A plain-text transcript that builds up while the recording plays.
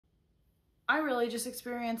I really just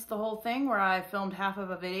experienced the whole thing where I filmed half of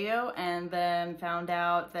a video and then found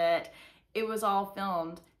out that it was all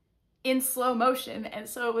filmed in slow motion, and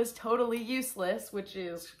so it was totally useless, which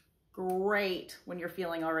is great when you're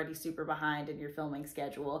feeling already super behind in your filming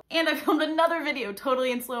schedule. And I filmed another video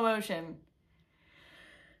totally in slow motion.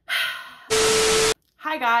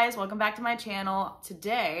 Hi guys, welcome back to my channel.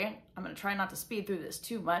 Today, I'm gonna try not to speed through this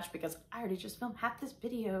too much because I already just filmed half this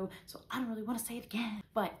video, so I don't really wanna say it again,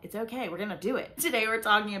 but it's okay, we're gonna do it. Today we're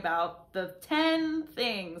talking about the 10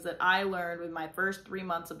 things that I learned with my first 3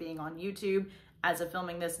 months of being on YouTube. As of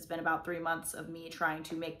filming this, it's been about 3 months of me trying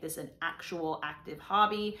to make this an actual active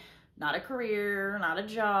hobby, not a career, not a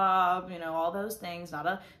job, you know, all those things, not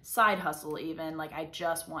a side hustle even. Like, I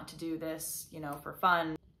just want to do this, you know, for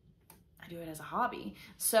fun. I do it as a hobby.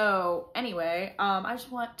 So anyway, I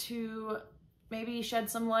just want to maybe shed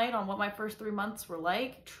some light on what my first 3 months were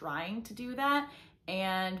like, trying to do that.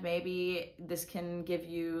 And maybe this can give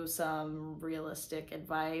you some realistic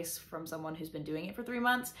advice from someone who's been doing it for 3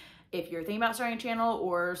 months. If you're thinking about starting a channel,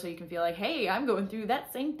 or so you can feel like, hey, I'm going through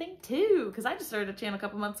that same thing too, because I just started a channel a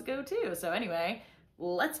couple months ago too. So anyway,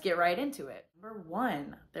 let's get right into it. Number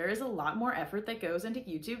 1, there is a lot more effort that goes into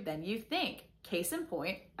YouTube than you think. Case in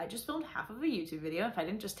point, I just filmed half of a YouTube video. If I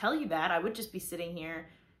didn't just tell you that, I would just be sitting here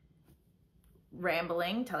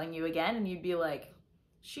rambling, telling you again, and you'd be like,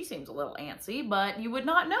 she seems a little antsy, but you would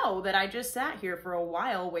not know that I just sat here for a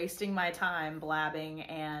while wasting my time blabbing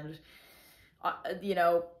and, you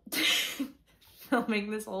know,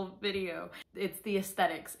 filming this whole video. It's the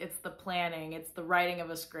aesthetics, it's the planning, it's the writing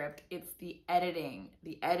of a script, it's the editing.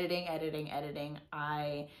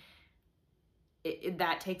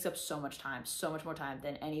 That takes up so much time, so much more time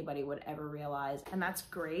than anybody would ever realize. And that's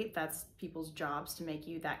great. That's people's jobs to make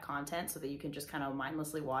you that content so that you can just kind of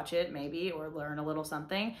mindlessly watch it maybe, or learn a little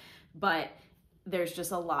something. But there's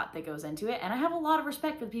just a lot that goes into it. And I have a lot of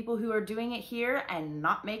respect for the people who are doing it here and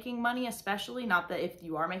not making money, especially. Not that if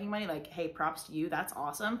you are making money, like, hey, props to you, that's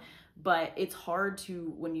awesome. But it's hard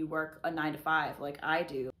to, when you work a 9 to 5 like I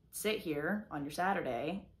do, sit here on your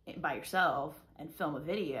Saturday by yourself and film a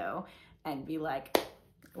video and be like,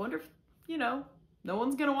 I wonder if, you know, no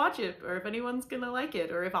one's gonna watch it, or if anyone's gonna like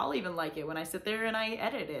it, or if I'll even like it when I sit there and I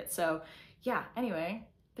edit it. So yeah, anyway,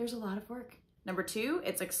 there's a lot of work. Number 2,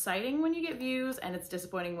 it's exciting when you get views and it's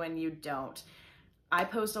disappointing when you don't. I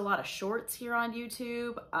post a lot of shorts here on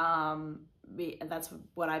YouTube. That's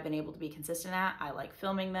what I've been able to be consistent at. I like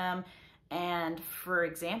filming them. And for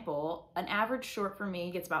example, an average short for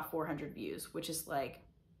me gets about 400 views, which is like,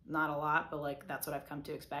 not a lot, but like, that's what I've come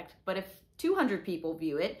to expect. But if 200 people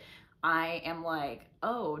view it, I am like,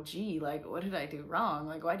 oh gee, like, what did I do wrong?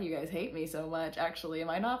 Like, why do you guys hate me so much? Actually, am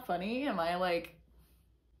I not funny? Am I like,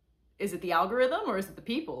 is it the algorithm or is it the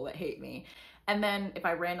people that hate me? And then if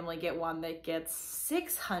I randomly get one that gets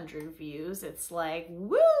 600 views, it's like,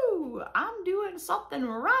 woo, I'm doing something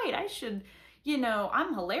right. I should, you know,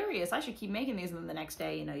 I'm hilarious. I should keep making these. And then the next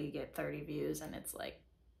day, you know, you get 30 views and it's like,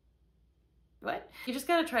 what? You just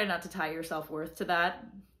gotta try not to tie your self-worth to that,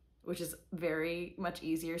 which is very much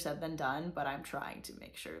easier said than done, but I'm trying to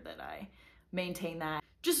make sure that I maintain that.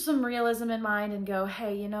 Just some realism in mind and go,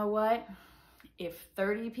 hey, you know what? If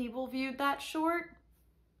 30 people viewed that short,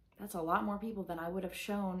 that's a lot more people than I would have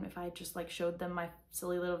shown if I just like showed them my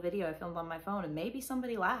silly little video I filmed on my phone and maybe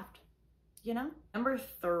somebody laughed, you know? Number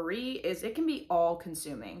 3 is it can be all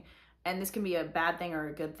consuming. And this can be a bad thing or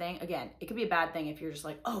a good thing. Again, it could be a bad thing if you're just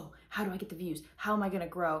like, oh, how do I get the views? How am I gonna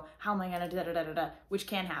grow? How am I gonna da-da-da-da-da? Which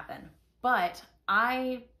can happen. But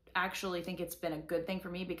I actually think it's been a good thing for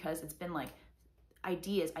me because it's been like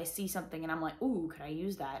ideas. I see something and I'm like, ooh, could I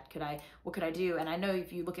use that? What could I do? And I know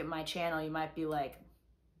if you look at my channel, you might be like,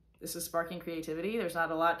 this is sparking creativity. There's not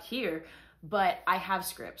a lot here, but I have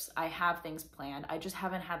scripts. I have things planned. I just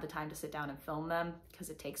haven't had the time to sit down and film them because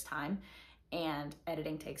it takes time. And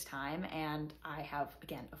editing takes time, and I have,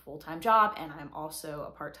 again, a full-time job, and I'm also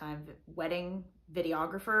a part-time wedding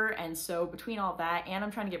videographer, and so between all that, and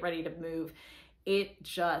I'm trying to get ready to move, it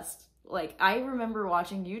just, like, I remember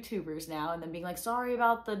watching YouTubers now and then being like, sorry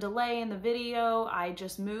about the delay in the video, I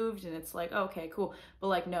just moved, and it's like, okay, cool, but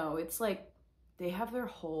like, no, it's like, they have their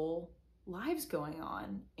whole lives going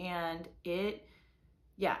on, and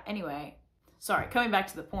yeah, anyway, sorry, coming back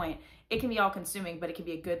to the point, it can be all consuming, but it can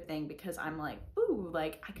be a good thing because I'm like, ooh,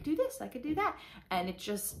 like I could do this, I could do that. And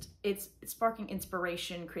it's sparking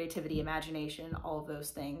inspiration, creativity, imagination, all of those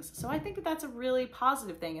things. So I think that that's a really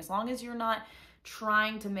positive thing, as long as you're not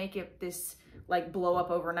trying to make it this like blow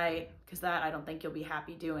up overnight, because that I don't think you'll be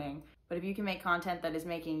happy doing. But if you can make content that is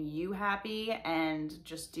making you happy and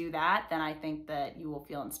just do that, then I think that you will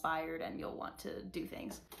feel inspired and you'll want to do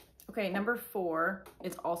things. Okay, number 4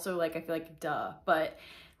 is also like, I feel like duh, but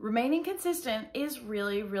remaining consistent is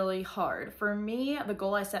really, really hard. For me, the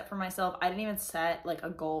goal I set for myself, I didn't even set like a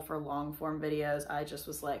goal for long form videos. I just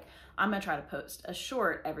was like, I'm gonna try to post a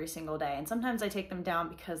short every single day. And sometimes I take them down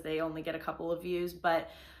because they only get a couple of views, but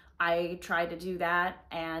I tried to do that.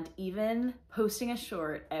 And even posting a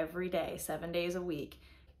short every day, 7 days a week,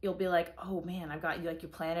 you'll be like, oh man, I've got you, like you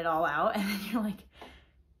plan it all out. And then you're like,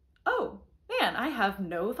 oh, man, I have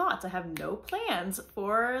no thoughts. I have no plans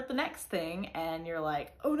for the next thing. And you're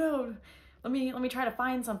like, oh no, let me try to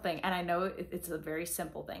find something. And I know it's a very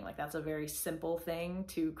simple thing. Like that's a very simple thing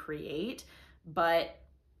to create, but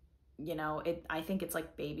you know, I think it's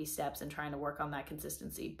like baby steps and trying to work on that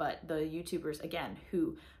consistency. But the YouTubers, again,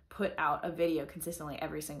 who put out a video consistently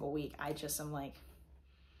every single week, I just am like,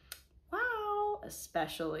 wow,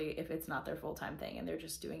 especially if it's not their full-time thing and they're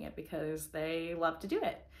just doing it because they love to do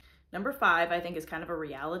it. Number 5, I think, is kind of a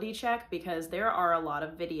reality check, because there are a lot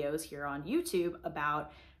of videos here on YouTube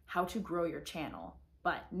about how to grow your channel.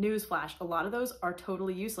 But newsflash, a lot of those are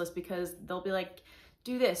totally useless because they'll be like,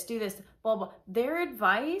 do this, blah, blah. Their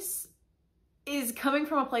advice is coming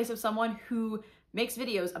from a place of someone who makes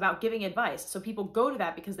videos about giving advice. So people go to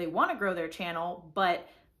that because they want to grow their channel, but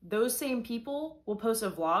those same people will post a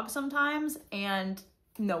vlog sometimes and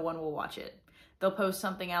no one will watch it. They'll post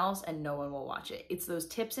something else and no one will watch it. It's those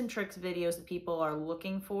tips and tricks videos that people are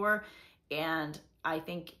looking for. And I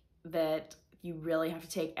think that you really have to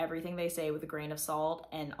take everything they say with a grain of salt.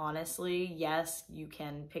 And honestly, yes, you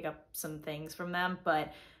can pick up some things from them,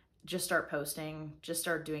 but just start posting, just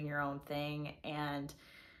start doing your own thing. And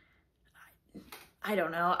I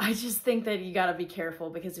don't know. I just think that you got to be careful,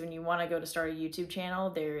 because when you want to go to start a YouTube channel,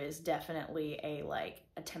 there is definitely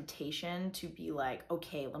a temptation to be like,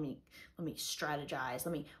 okay, let me strategize.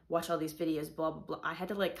 Let me watch all these videos, blah, blah, blah. I had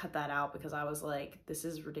to cut that out because I was like, this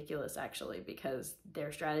is ridiculous actually, because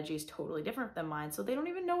their strategy is totally different than mine. So they don't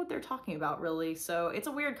even know what they're talking about really. So it's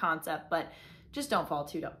a weird concept, but just don't fall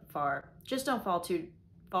too far. Just don't fall too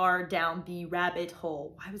far down the rabbit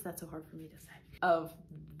hole. Why was that so hard for me to say? Of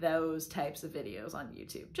those types of videos on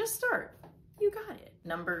YouTube. Just start. You got it.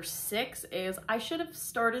 Number 6 is I should have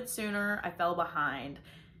started sooner. I fell behind.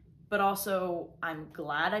 But also, I'm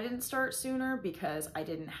glad I didn't start sooner because I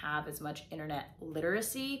didn't have as much internet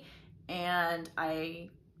literacy. And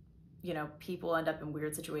people end up in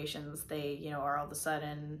weird situations. They, are all of a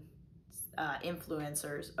sudden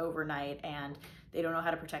influencers overnight, and they don't know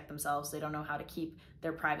how to protect themselves. They don't know how to keep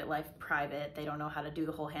their private life private. They don't know how to do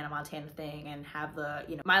the whole Hannah Montana thing and have the,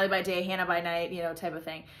 Miley by day, Hannah by night, type of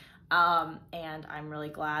thing. And I'm really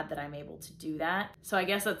glad that I'm able to do that. So I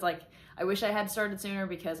guess it's like, I wish I had started sooner,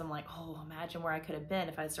 because I'm like, oh, imagine where I could have been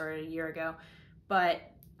if I'd started a year ago. But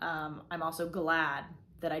I'm also glad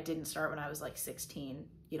that I didn't start when I was 16,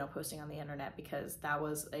 posting on the internet, because that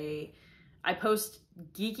was I post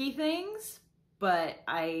geeky things, but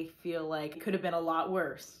I feel like it could have been a lot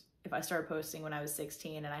worse if I started posting when I was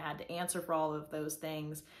 16 and I had to answer for all of those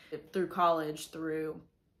things through college, through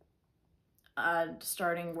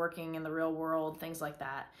starting working in the real world, things like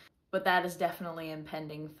that. But that is definitely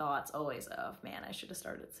impending thoughts always of, man, I should have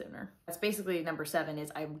started sooner. That's basically number 7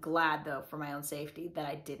 is I'm glad though, for my own safety, that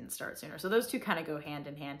I didn't start sooner. So those two kind of go hand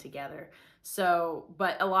in hand together. So,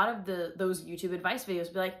 but a lot of those YouTube advice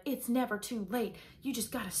videos be like, it's never too late. You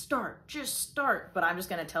just got to start, just start. But I'm just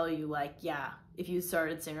going to tell you yeah, if you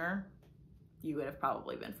started sooner, you would have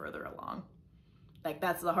probably been further along.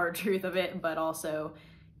 That's the hard truth of it. But also,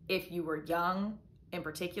 if you were young in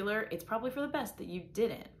particular, it's probably for the best that you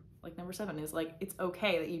didn't. Number 7 is it's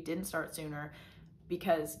okay that you didn't start sooner,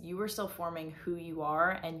 because you were still forming who you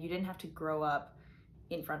are and you didn't have to grow up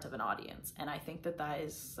in front of an audience. And I think that that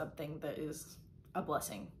is something that is a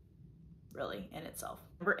blessing really in itself.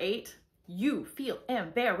 Number 8, you feel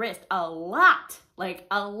embarrassed a lot,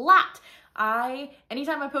 a lot.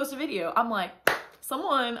 Anytime I post a video, I'm like,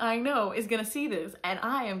 someone I know is gonna see this and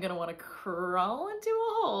I am gonna wanna crawl into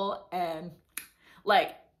a hole, and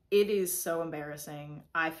it is so embarrassing.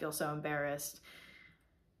 I feel so embarrassed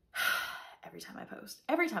every time I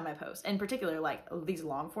post. In particular, these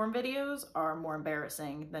long form videos are more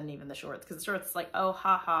embarrassing than even the shorts, because the shorts is oh,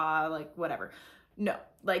 haha, whatever. No,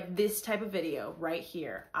 this type of video right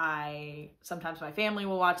here, sometimes my family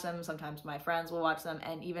will watch them, sometimes my friends will watch them,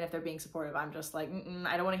 and even if they're being supportive, I'm just I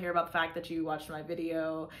don't want to hear about the fact that you watched my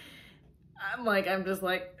video. I'm just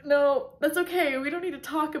no, that's okay. We don't need to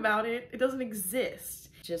talk about it. It doesn't exist.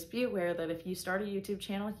 Just be aware that if you start a YouTube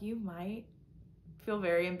channel, you might feel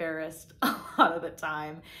very embarrassed a lot of the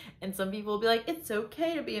time. And some people will be like, it's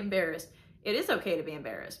okay to be embarrassed. It is okay to be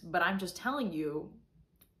embarrassed, but I'm just telling you,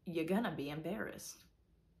 you're gonna be embarrassed.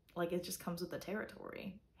 like, it just comes with the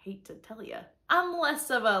territory. Hate to tell you. I'm less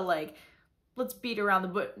of a, like, let's beat around the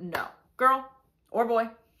bush. No. Girl or boy,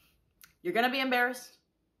 you're gonna be embarrassed,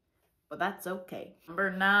 but that's okay.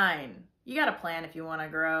 Number 9, you got a plan if you want to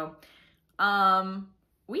grow.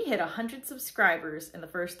 We hit 100 subscribers in the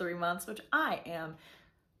first 3 months, which I am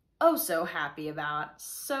oh so happy about.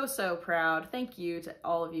 So proud. Thank you to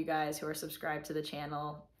all of you guys who are subscribed to the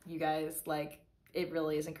channel. You guys, like, it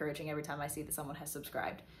really is encouraging every time I see that someone has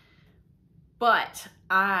subscribed. But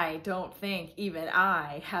I don't think even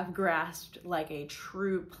I have grasped like a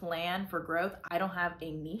true plan for growth. I don't have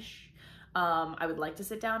a niche. I would like to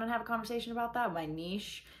sit down and have a conversation about that. My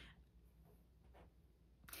niche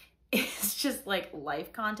is just like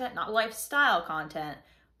life content, not lifestyle content,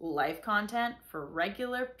 life content for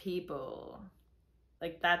regular people.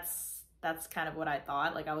 Like that's kind of what I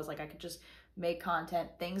thought. Like I was like, I could just make content,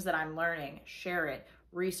 things that I'm learning, share it,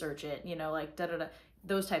 research it, you know, like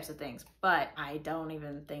those types of things. But I don't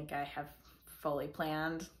even think I have fully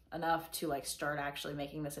planned enough to like start actually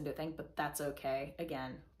making this into a thing, but that's okay.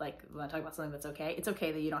 Again, like when I talk about something that's okay, it's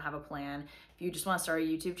okay that you don't have a plan. If you just want to start a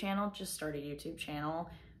YouTube channel, just start a YouTube channel.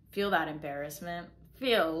 Feel that embarrassment,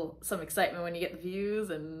 feel some excitement when you get the views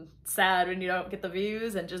and sad when you don't get the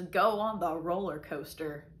views, and just go on the roller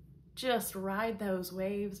coaster. Just ride those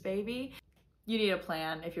waves, baby. You need a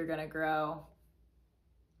plan if you're gonna grow.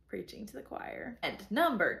 Preaching to the choir. And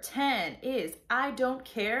number 10 is, I don't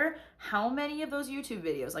care how many of those YouTube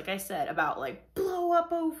videos, like I said, about like blow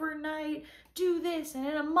up overnight, do this, and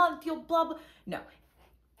in a month you'll blah, blah. No,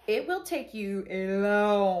 it will take you a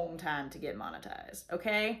long time to get monetized,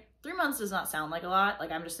 okay? 3 months does not sound like a lot.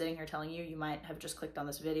 Like I'm just sitting here telling you, you might have just clicked on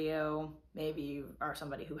this video. Maybe you are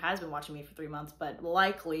somebody who has been watching me for 3 months, but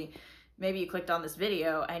likely maybe you clicked on this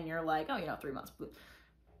video and you're like, oh, you know, 3 months.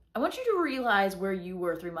 I want you to realize where you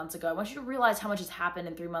were 3 months ago. I want you to realize how much has happened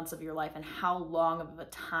in 3 months of your life and how long of a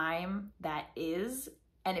time that is.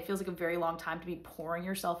 And it feels like a very long time to be pouring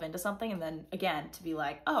yourself into something. And then again, to be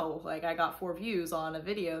like, oh, like I got 4 views on a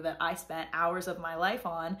video that I spent hours of my life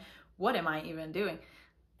on. What am I even doing?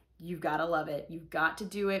 You've got to love it. You've got to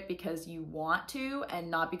do it because you want to,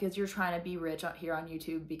 and not because you're trying to be rich out here on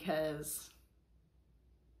YouTube, because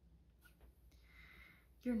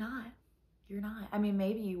you're not. You're not. I mean,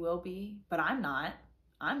 maybe you will be, but I'm not.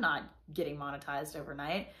 I'm not getting monetized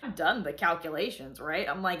overnight. I've done the calculations, right?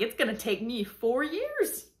 I'm like, it's gonna take me 4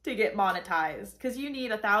 years to get monetized because you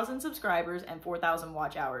need 1,000 subscribers and 4,000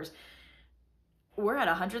 watch hours. We're at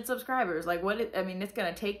 100 subscribers. Like I mean, it's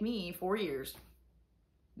gonna take me 4 years.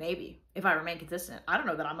 Maybe, if I remain consistent. I don't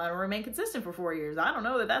know that I'm gonna remain consistent for 4 years. I don't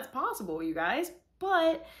know that that's possible, you guys,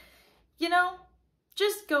 but you know,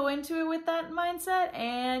 just go into it with that mindset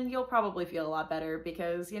and you'll probably feel a lot better,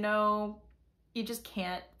 because, you know, you just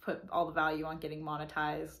can't put all the value on getting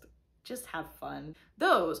monetized. Just have fun.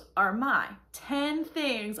 Those are my 10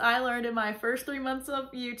 things I learned in my first 3 months of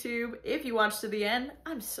YouTube. If you watched to the end,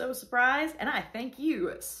 I'm so surprised, and I thank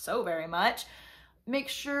you so very much. Make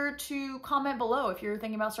sure to comment below if you're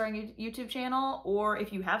thinking about starting a YouTube channel, or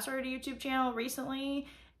if you have started a YouTube channel recently.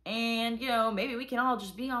 And, you know, maybe we can all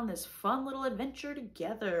just be on this fun little adventure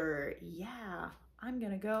together. Yeah, I'm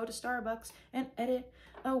gonna go to Starbucks and edit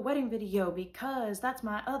a wedding video because that's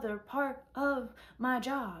my other part of my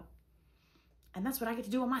job. And that's what I get to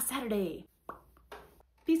do on my Saturday.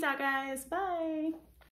 Peace out, guys. Bye.